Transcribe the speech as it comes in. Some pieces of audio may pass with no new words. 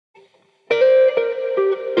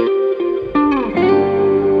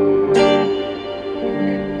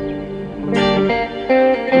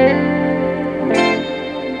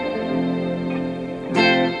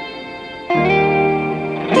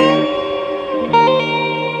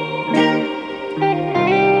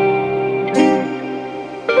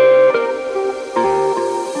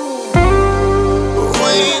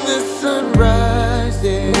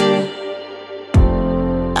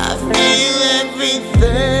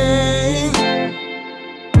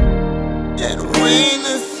And when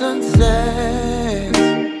the sun sets,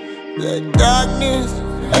 the darkness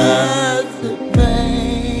has the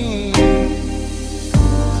pain.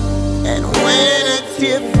 And when a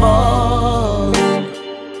tear falls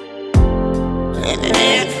and the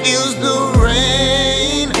air feels the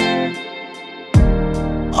rain,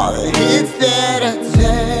 all the hits that I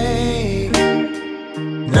take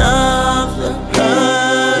numbs the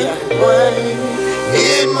hurt away.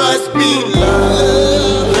 It must be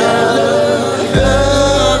love, love,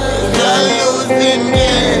 love. It's a losing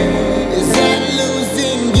game. It's a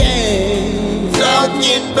losing game.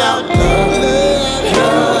 Talking about love,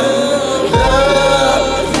 love, love.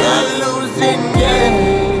 It's a losing game.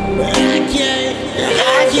 But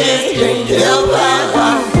I just can't help how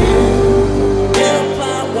I feel.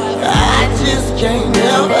 I just can't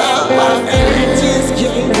help how I feel.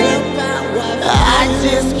 I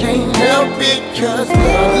just can't help it, 'cause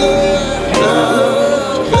love,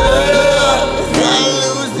 love, love is a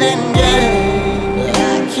losing game.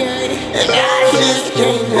 And I just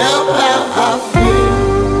can't help how I feel.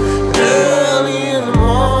 Early in the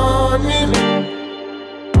morning,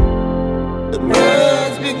 the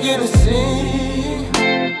birds begin to sing.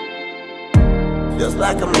 Feels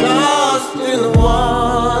like I'm lost in the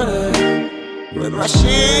water with my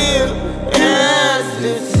ship as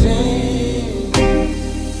it sinks.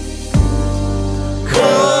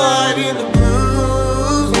 Caught in the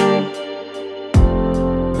blues,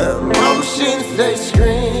 emotions they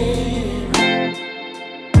scream.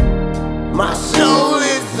 My soul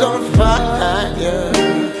is on fire,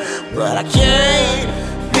 but I can't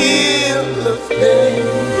feel a thing.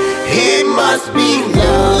 It must be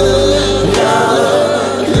love,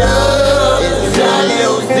 love, love. It's a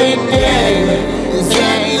losing game. It's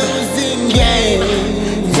a losing game.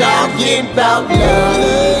 Talking about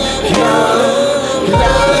love, love,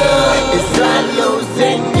 love. It's a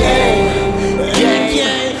losing game.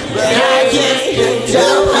 But I just can't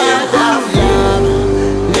tell how I love,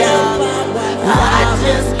 love. I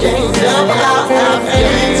just can't tell how I feel.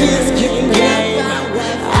 I just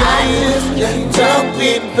can't talk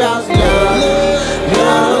about love,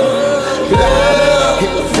 love, love.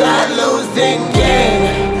 It's a losing game.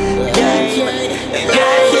 And I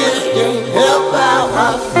just can't help how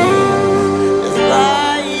I feel. There's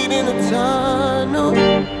light in the tunnel.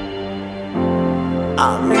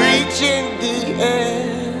 I'm reaching the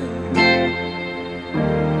end.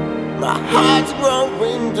 My heart's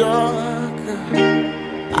growing darker.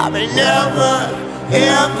 I may never,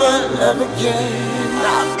 ever love again. I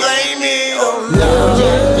blame it on love,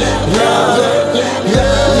 love,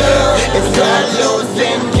 love. It's a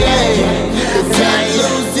losing game. It's a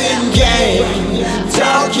losing game.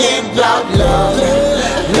 Talking about love,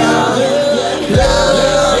 love,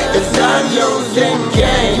 love. It's a losing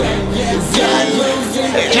game. It's a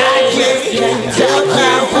losing game. I just can't tell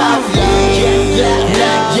how I feel.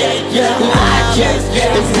 I just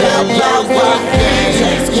can't tell how I feel.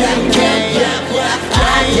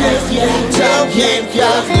 I just can't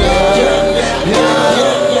talk about love.